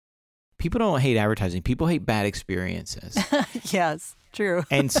people don't hate advertising. People hate bad experiences. Yes, true.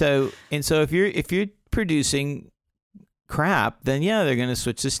 and so if you're producing crap, then yeah, they're going to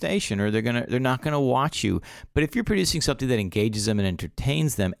switch the station, or they're not going to watch you. But if you're producing something that engages them and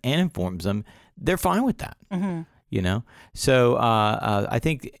entertains them and informs them, they're fine with that. Mm-hmm. You know, so I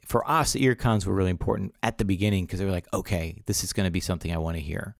think for us, the ear cons were really important at the beginning because they were like, okay, this is going to be something I want to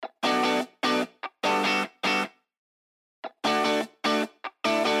hear.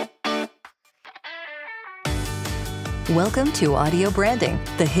 Welcome to Audio Branding,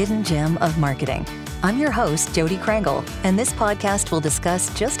 the hidden gem of marketing. I'm your host, Jody Krangle, and this podcast will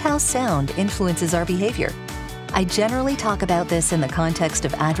discuss just how sound influences our behavior. I generally talk about this in the context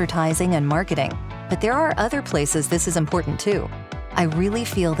of advertising and marketing, but there are other places this is important too. I really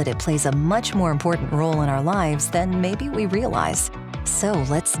feel that it plays a much more important role in our lives than maybe we realize. So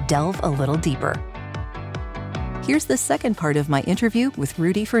let's delve a little deeper. Here's the second part of my interview with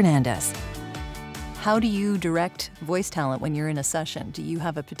Rudy Fernandez. How do you direct voice talent when you're in a session? Do you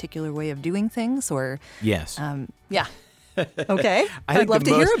have a particular way of doing things, or? Yes. Yeah. Okay. I'd love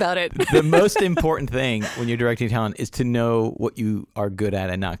to hear about it. The most important thing when you're directing talent is to know what you are good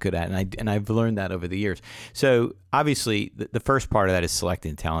at and not good at, and I've learned that over the years. So obviously, the first part of that is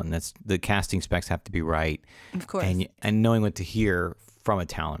selecting talent, and that's the casting specs have to be right. Of course. And knowing what to hear from a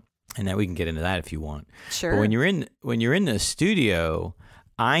talent, and then we can get into that if you want. Sure. But when you're in the studio,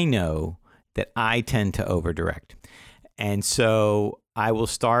 I know that I tend to over-direct. And so I will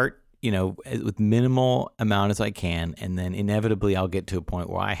start, with minimal amount as I can, and then inevitably I'll get to a point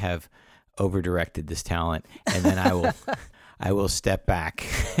where I have over-directed this talent, and then I will step back.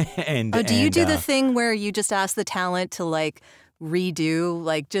 Do you do the thing where you just ask the talent to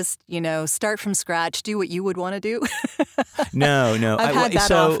redo, just, start from scratch, do what you would want to do? No. I've had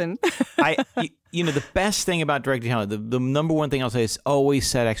that often. The best thing about directing talent, the number one thing I'll say is always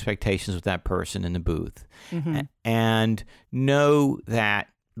set expectations with that person in the booth. Mm-hmm. And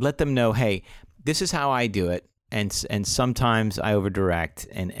let them know, hey, this is how I do it. And sometimes I overdirect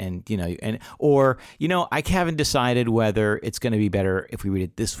or I haven't decided whether it's going to be better if we read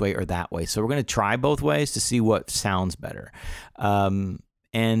it this way or that way. So we're going to try both ways to see what sounds better. And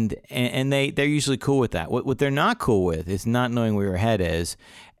they're usually cool with that. What they're not cool with is not knowing where your head is.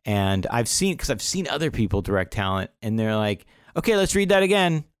 And I've seen other people direct talent, and they're like, okay, let's read that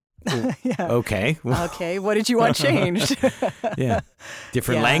again. Yeah. Okay. Okay. What did you want changed? Yeah.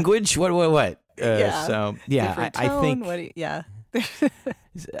 Different language? What? Yeah. So, yeah, I think.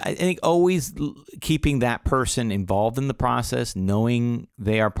 I think always keeping that person involved in the process, knowing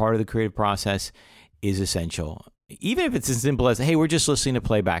they are part of the creative process, is essential. Even if it's as simple as, hey, we're just listening to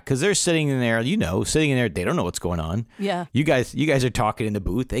playback, because they're sitting in there, they don't know what's going on. Yeah. You guys are talking in the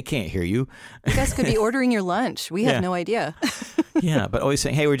booth. They can't hear you. You guys could be ordering your lunch. We have no idea. Yeah, but always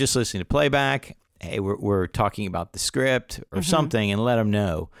saying, hey, we're just listening to playback. Hey, we're talking about the script or something, and let them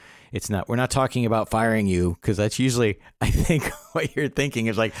know. We're not talking about firing you, because that's usually, I think, what you're thinking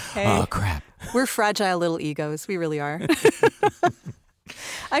is like, hey, oh, crap. We're fragile little egos. We really are.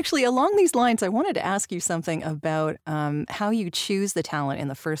 Actually, along these lines, I wanted to ask you something about how you choose the talent in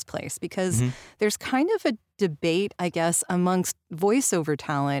the first place, because there's kind of a debate, I guess, amongst voiceover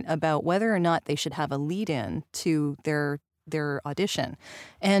talent about whether or not they should have a lead-in to their audition.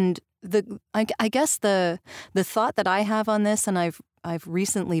 And I guess the thought that I have on this, and I've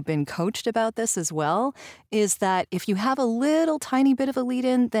recently been coached about this as well, is that if you have a little tiny bit of a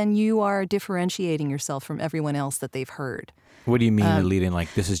lead-in, then you are differentiating yourself from everyone else that they've heard. What do you mean the lead-in?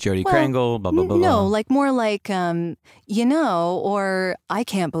 Like, this is Jody Krangle, blah, blah, blah, no, blah? more like, or I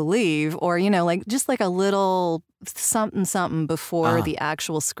can't believe, or, just like a little something before the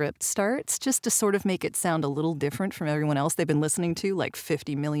actual script starts, just to sort of make it sound a little different from everyone else they've been listening to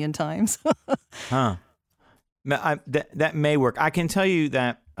 50 million times. Huh. That may work. I can tell you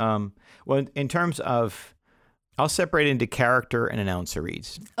that, in terms of, I'll separate into character and announcer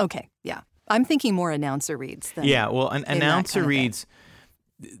reads. Okay, yeah. I'm thinking more announcer reads than an announcer reads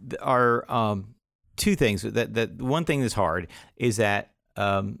are two things. That one thing that's hard is that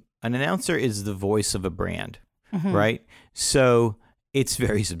an announcer is the voice of a brand, right? So it's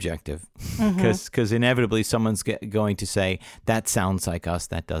very subjective, because inevitably someone's going to say that sounds like us,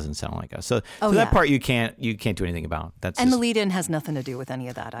 that doesn't sound like us. So that part you can't do anything about. The lead-in has nothing to do with any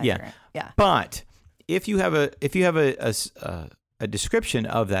of that either. Yeah. But if you have a description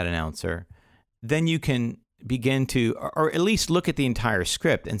of that announcer, then you can begin to, or at least look at the entire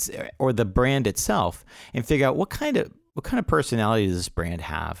script or the brand itself, and figure out what kind of personality does this brand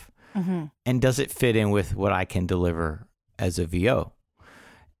have, and does it fit in with what I can deliver as a VO.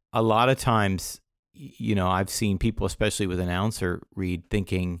 A lot of times, I've seen people, especially with announcer read,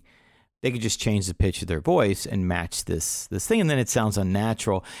 thinking, they could just change the pitch of their voice and match this thing, and then it sounds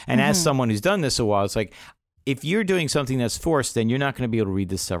unnatural. And as someone who's done this a while, it's like, if you're doing something that's forced, then you're not going to be able to read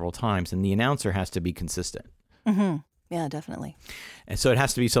this several times, and the announcer has to be consistent. Yeah, definitely. And so it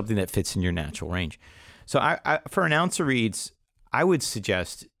has to be something that fits in your natural range. So I for announcer reads, I would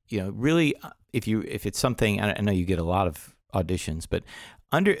suggest, really, if it's something, I know you get a lot of auditions, but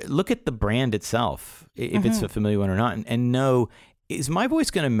look at the brand itself, if it's a familiar one or not, and know, is my voice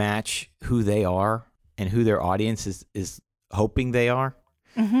going to match who they are and who their audience is hoping they are?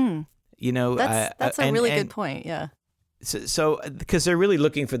 That's a really good point. Yeah. So because they're really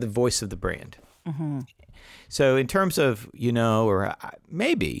looking for the voice of the brand. So in terms of, or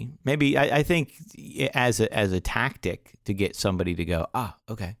maybe I think as a tactic to get somebody to go,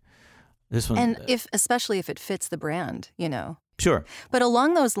 okay, this one. And especially if it fits the brand, Sure. But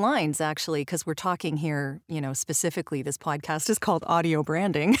along those lines, actually, because we're talking here, specifically, this podcast is called Audio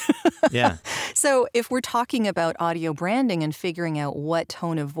Branding. Yeah. So if we're talking about audio branding and figuring out what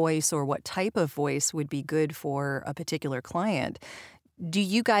tone of voice or what type of voice would be good for a particular client, do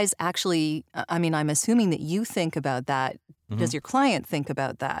you guys actually, I'm assuming that you think about that. Does your client think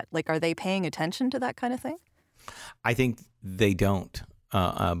about that? Like, are they paying attention to that kind of thing? I think they don't,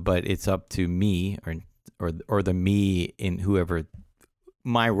 but it's up to me or the me in whoever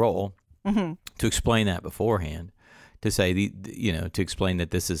my role to explain that beforehand, to say to explain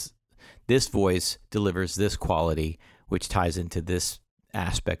that this voice delivers this quality, which ties into this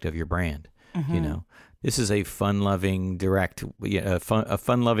aspect of your brand. This is a fun-loving direct, a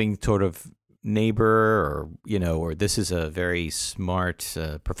fun-loving sort of neighbor, or this is a very smart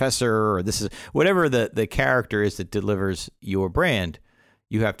professor, or this is whatever the character is that delivers your brand.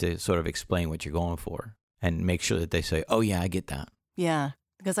 You have to sort of explain what you're going for and make sure that they say, "Oh yeah, I get that." Yeah,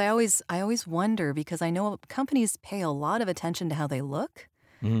 because I always wonder, because I know companies pay a lot of attention to how they look.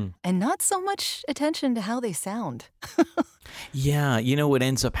 And not so much attention to how they sound. Yeah, what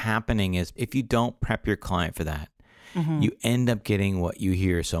ends up happening is if you don't prep your client for that, you end up getting what you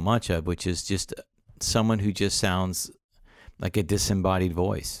hear so much of, which is just someone who just sounds like a disembodied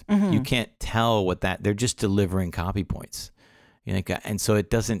voice. You can't tell they're just delivering copy points. And so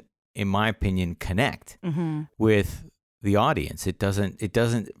it doesn't, in my opinion, connect with the audience. It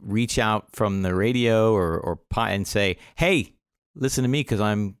doesn't reach out from the radio or and say, "Hey, listen to me, because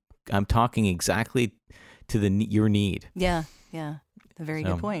I'm talking exactly to your need." Yeah, a very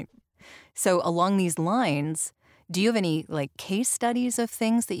good point. So along these lines, do you have any case studies of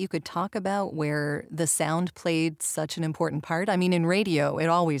things that you could talk about where the sound played such an important part? In radio, it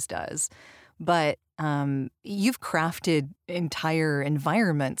always does, but you've crafted entire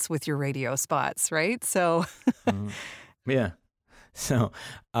environments with your radio spots, right? So, yeah. So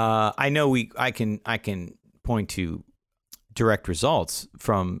I know I can point to direct results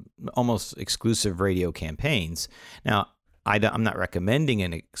from almost exclusive radio campaigns. Now, I'm not recommending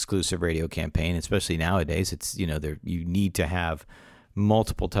an exclusive radio campaign, especially nowadays. It's you need to have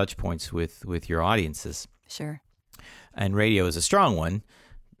multiple touch points with your audiences. Sure. And radio is a strong one,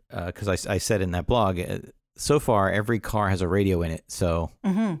 because I said in that blog, so far every car has a radio in it. So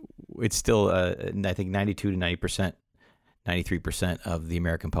it's still I think 92 to 90%. 93% of the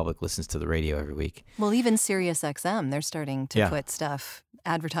American public listens to the radio every week. Well, even Sirius XM, they're starting to put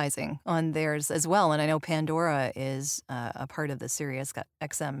advertising on theirs as well. And I know Pandora is a part of the Sirius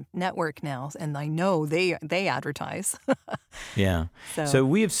XM network now, and I know they advertise. Yeah. So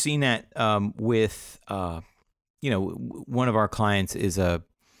we have seen that with, one of our clients is the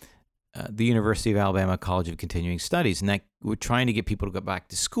University of Alabama College of Continuing Studies, and that we're trying to get people to go back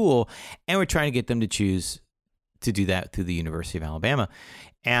to school, and we're trying to get them to choose to do that through the University of Alabama.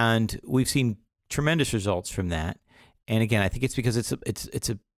 And we've seen tremendous results from that. And again, I think it's because it's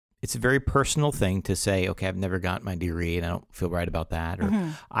a very personal thing to say, okay, I've never got my degree and I don't feel right about that,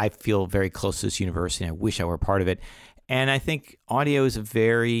 or I feel very close to this university and I wish I were part of it. And I think audio is a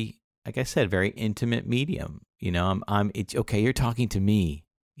very, like I said, very intimate medium. It's okay, you're talking to me.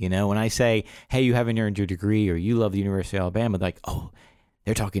 When I say, hey, you haven't earned your degree, or you love the University of Alabama, like, oh,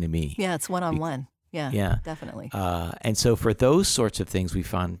 they're talking to me. Yeah, it's one-on-one. Yeah, definitely. And so for those sorts of things, we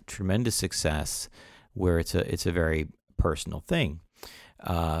found tremendous success where it's a very personal thing.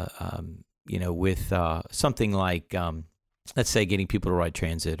 With something like, let's say, getting people to ride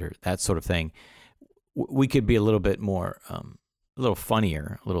transit or that sort of thing, we could be a little bit more, a little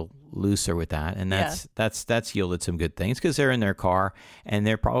funnier, a little looser with that, and that's yielded some good things because they're in their car and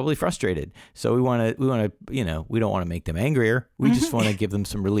they're probably frustrated. So we want to, we don't want to make them angrier. We just want to give them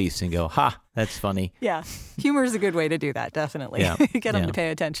some release and go, ha, that's funny. Yeah, humor is a good way to do that. Definitely, get them to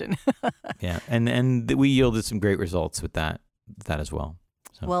pay attention. Yeah, and we yielded some great results with that as well.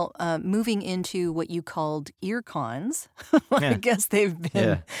 So. Well, moving into what you called ear cons, I guess they've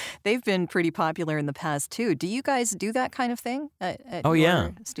been pretty popular in the past too. Do you guys do that kind of thing at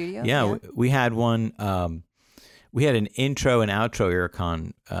your studio? Yeah, we had one. We had an intro and outro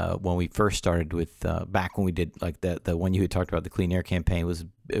EarCon when we first started with back when we did like the one you had talked about, the Clean Air campaign.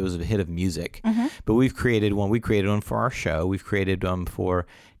 It was a hit of music, but we've created one. We created one for our show. We've created for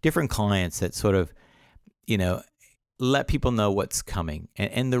different clients that sort of, let people know what's coming.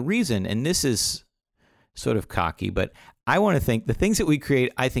 And the reason, and this is sort of cocky, but I want to think the things that we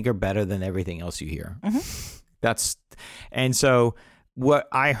create, I think, are better than everything else you hear. And so what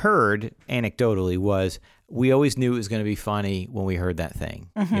I heard anecdotally was, we always knew it was going to be funny when we heard that thing,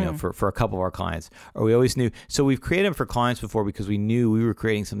 for a couple of our clients, or we always knew. So we've created them for clients before because we knew we were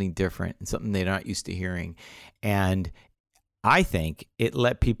creating something different and something they're not used to hearing. And I think it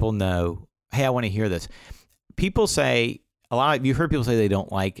let people know, hey, I want to hear this. People say, you've heard people say they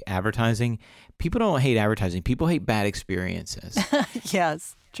don't like advertising. People don't hate advertising. People hate bad experiences.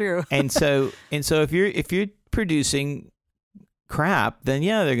 Yes, true. and so if you're producing crap, then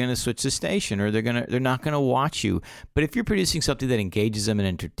they're going to switch the station, or they're not going to watch you. But if you're producing something that engages them and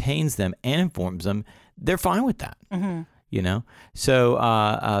entertains them and informs them, they're fine with that. So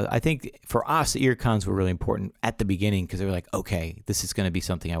I think for us, the ear cons were really important at the beginning because they were like, okay, this is going to be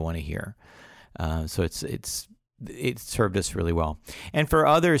something I want to hear. So it served us really well. And for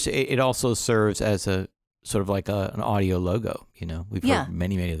others, it also serves as a sort of like an audio logo. We've heard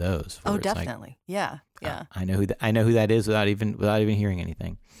many of those. Oh, definitely. Like, yeah. I know who that is without even hearing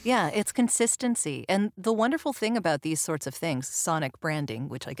anything. Yeah, it's consistency. And the wonderful thing about these sorts of things, sonic branding,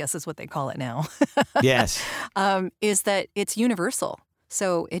 which I guess is what they call it now. Yes. Is that it's universal.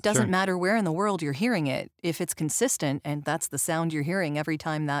 So it doesn't matter where in the world you're hearing it. If it's consistent and that's the sound you're hearing every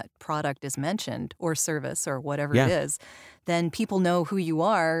time that product is mentioned or service or whatever it is, then people know who you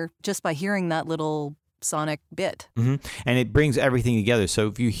are just by hearing that little sonic bit. And it brings everything together. So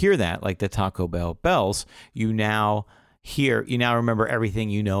if you hear that, like the Taco Bell bells, you now remember everything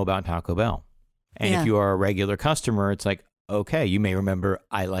you know about Taco Bell. And if you are a regular customer, it's like, okay, you may remember,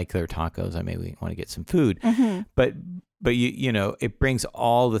 I like their tacos. I may want to get some food. But it brings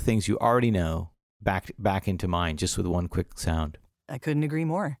all the things you already know back into mind just with one quick sound. I couldn't agree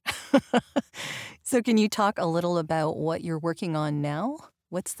more. So can you talk a little about what you're working on now?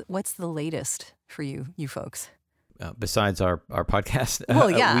 What's the latest for you folks? Besides our podcast? Well,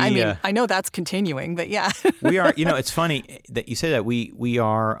 I know that's continuing, but yeah. We are, it's funny that you say that. We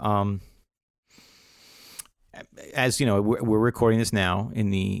are, as you know, we're recording this now in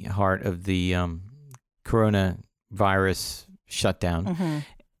the heart of the coronavirus shutdown.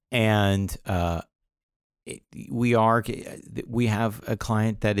 And we have a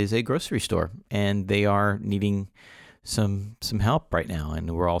client that is a grocery store, and they are needing some help right now, and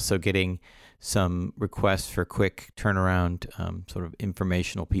we're also getting some requests for quick turnaround sort of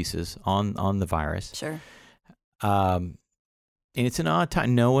informational pieces on the virus. Sure. And it's an odd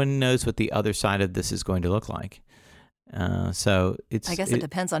time. No one knows what the other side of this is going to look like. So I guess it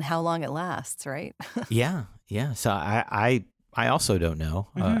depends on how long it lasts, right? Yeah. So I also don't know.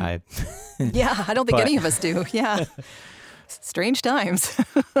 I don't think any of us do. Yeah. Strange times.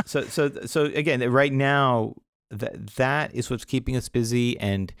 So again, right now, that is what's keeping us busy,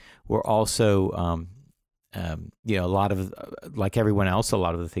 and we're also, a lot of, like everyone else, a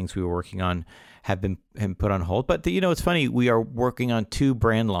lot of the things we were working on have been put on hold. But it's funny, we are working on 2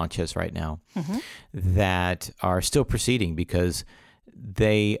 brand launches right now that are still proceeding because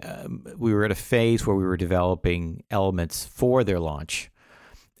we were at a phase where we were developing elements for their launch,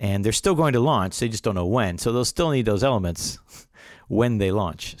 and they're still going to launch. They just don't know when, so they'll still need those elements when they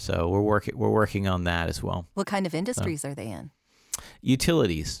launch. So we're working on that as well. What kind of industries are they in?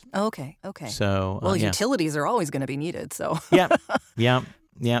 Utilities. Oh, okay. So utilities are always going to be needed. So yeah.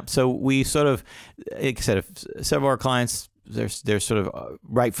 So we sort of, like I said, several of our clients, they're sort of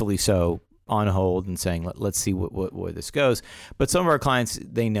rightfully so on hold and saying, let's see where this goes. But some of our clients,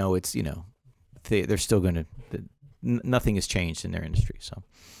 they know it's they're still going to. Nothing has changed in their industry. So.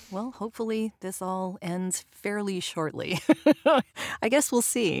 Well, hopefully this all ends fairly shortly. I guess we'll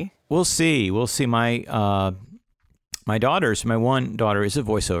see. We'll see. My one daughter is a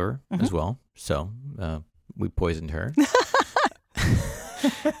voiceover as well. So we poisoned her.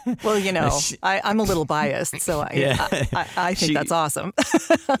 Well, I'm a little biased, so I think that's awesome.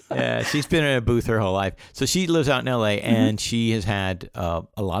 Yeah, she's been in a booth her whole life. So she lives out in LA, and she has had a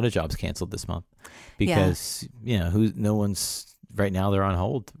lot of jobs canceled this month because no one's right now they're on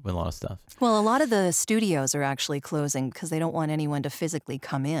hold with a lot of stuff. Well, a lot of the studios are actually closing because they don't want anyone to physically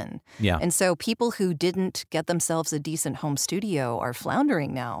come in. Yeah. And so people who didn't get themselves a decent home studio are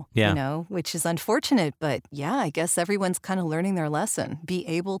floundering now, which is unfortunate. But yeah, I guess everyone's kind of learning their lesson. Be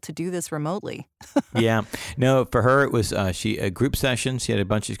able to do this remotely. Yeah. No, for her, it was a group session. She had a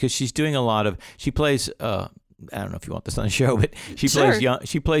bunch of, because she's doing a lot of, she plays, I don't know if you want this on the show, but she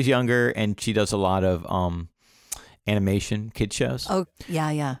plays younger, and she does a lot of animation kid shows. Oh,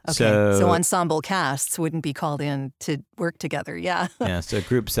 yeah. Okay. So ensemble casts wouldn't be called in to work together. Yeah. Yeah. So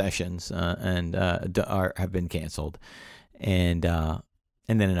group sessions have been canceled, and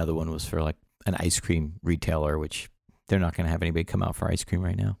then another one was for like an ice cream retailer, which they're not going to have anybody come out for ice cream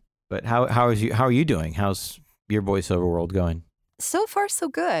right now. But how are you doing? How's your voiceover world going? So far, so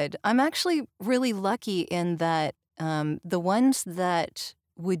good. I'm actually really lucky in that the ones that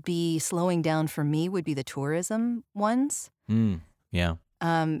would be slowing down for me would be the tourism ones. Yeah.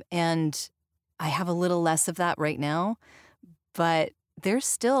 And I have a little less of that right now, but there's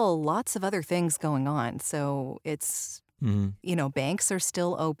still lots of other things going on. So it's, banks are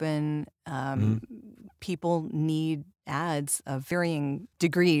still open. People need ads of varying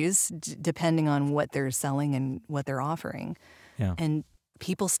degrees depending on what they're selling and what they're offering. Yeah. And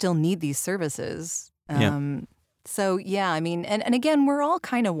people still need these services. So, yeah, I mean, and again, we're all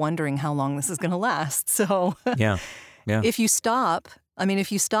kind of wondering how long this is going to last. So if you stop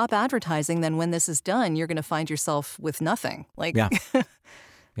advertising, then when this is done, you're going to find yourself with nothing.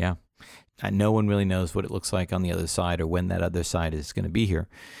 Yeah. No one really knows what it looks like on the other side or when that other side is going to be here.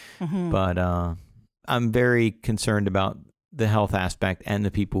 Mm-hmm. But I'm very concerned about the health aspect and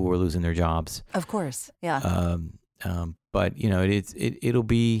the people who are losing their jobs. Of course, yeah. But, it'll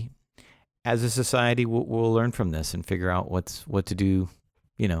be... As a society, we'll learn from this and figure out what to do,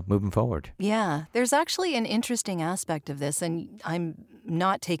 moving forward. Yeah, there's actually an interesting aspect of this, and I'm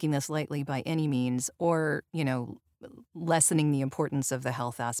not taking this lightly by any means, or lessening the importance of the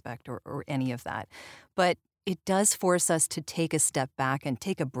health aspect or any of that. But it does force us to take a step back and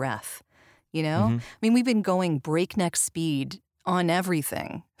take a breath. Mm-hmm. I mean, we've been going breakneck speed on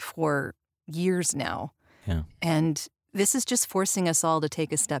everything for years now. Yeah, and this is just forcing us all to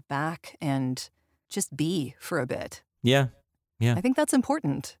take a step back and just be for a bit. Yeah. I think that's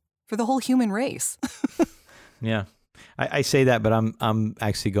important for the whole human race. Yeah. I say that, but I'm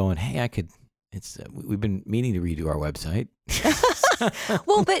actually going, hey, we've been meaning to redo our website.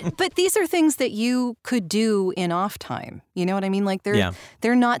 Well, but these are things that you could do in off time. You know what I mean? Like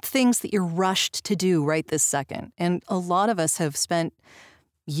they're not things that you're rushed to do right this second. And a lot of us have spent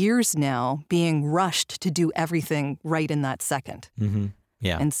years now being rushed to do everything right in that second. Mm-hmm.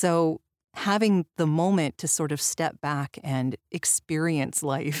 Yeah. And so having the moment to sort of step back and experience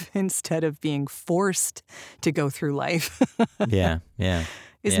life instead of being forced to go through life. Yeah.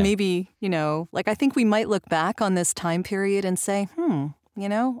 Is maybe, I think we might look back on this time period and say,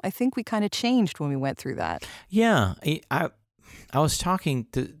 I think we kind of changed when we went through that. Yeah. I was talking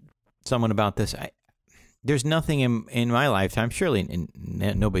to someone about this. There's nothing in my lifetime, surely in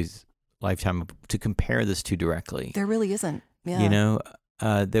nobody's lifetime, to compare this to directly. There really isn't. Yeah.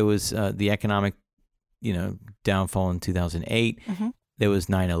 There was the economic, downfall in 2008. Mm-hmm. There was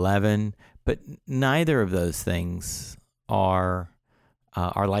 9/11, but neither of those things are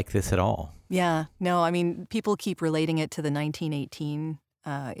like this at all. Yeah. No, I mean, people keep relating it to the 1918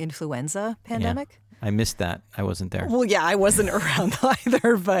 influenza pandemic. Yeah. I missed that. I wasn't there. Well, yeah, I wasn't around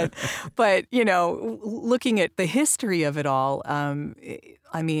either. But looking at the history of it all,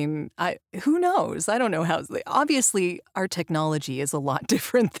 I mean, who knows? I don't know how. Obviously, our technology is a lot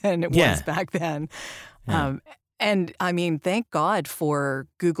different than it was back then. Yeah. And I mean, thank God for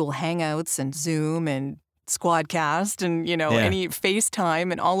Google Hangouts and Zoom and Squadcast and, any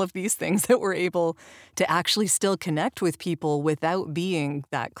FaceTime and all of these things that we're able to actually still connect with people without being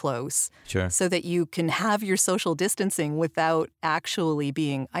that close. Sure. So that you can have your social distancing without actually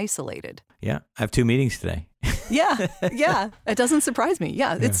being isolated. Yeah. I have 2 meetings today. Yeah. It doesn't surprise me.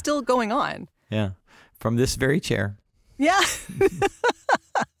 Yeah. It's still going on. Yeah. From this very chair. Yeah.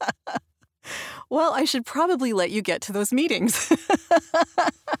 Well, I should probably let you get to those meetings.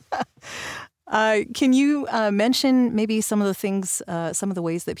 Can you mention maybe some of the things, some of the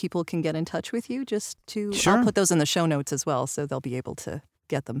ways that people can get in touch with you? Just to, Sure. I'll put those in the show notes as well, so they'll be able to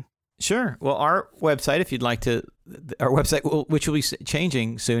get them. Sure. Well, our website, if you'd like to, our website, which will be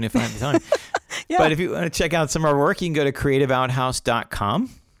changing soon if I have the time. Yeah. But if you want to check out some of our work, you can go to creativeouthouse.com.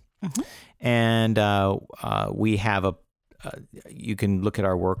 Mm-hmm. And we have you can look at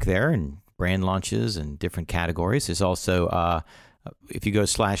our work there and brand launches and different categories. There's also, if you go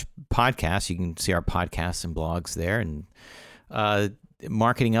 /podcast, you can see our podcasts and blogs there. And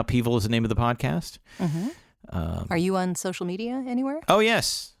Marketing Upheaval is the name of the podcast. Are you on social media anywhere? Oh,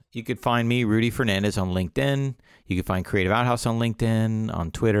 yes. You could find me, Rudy Fernandez, on LinkedIn. You can find Creative Outhouse on LinkedIn,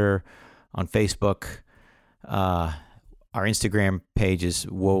 on Twitter, on Facebook. Our Instagram page is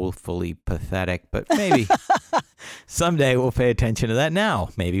woefully pathetic, but maybe someday we'll pay attention to that now.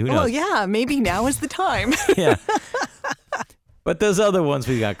 Maybe, who knows? Well, yeah, maybe now is the time. Yeah. But those other ones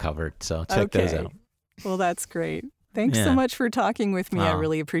we got covered, so check those out. Well, that's great. Thanks so much for talking with me. I Oh.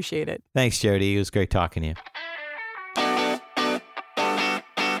 really appreciate it. Thanks, Jody. It was great talking to you.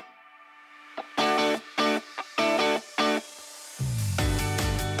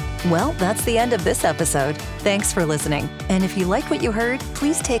 Well, that's the end of this episode. Thanks for listening. And if you like what you heard,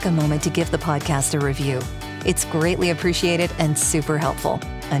 please take a moment to give the podcast a review. It's greatly appreciated and super helpful.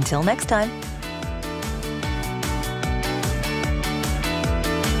 Until next time.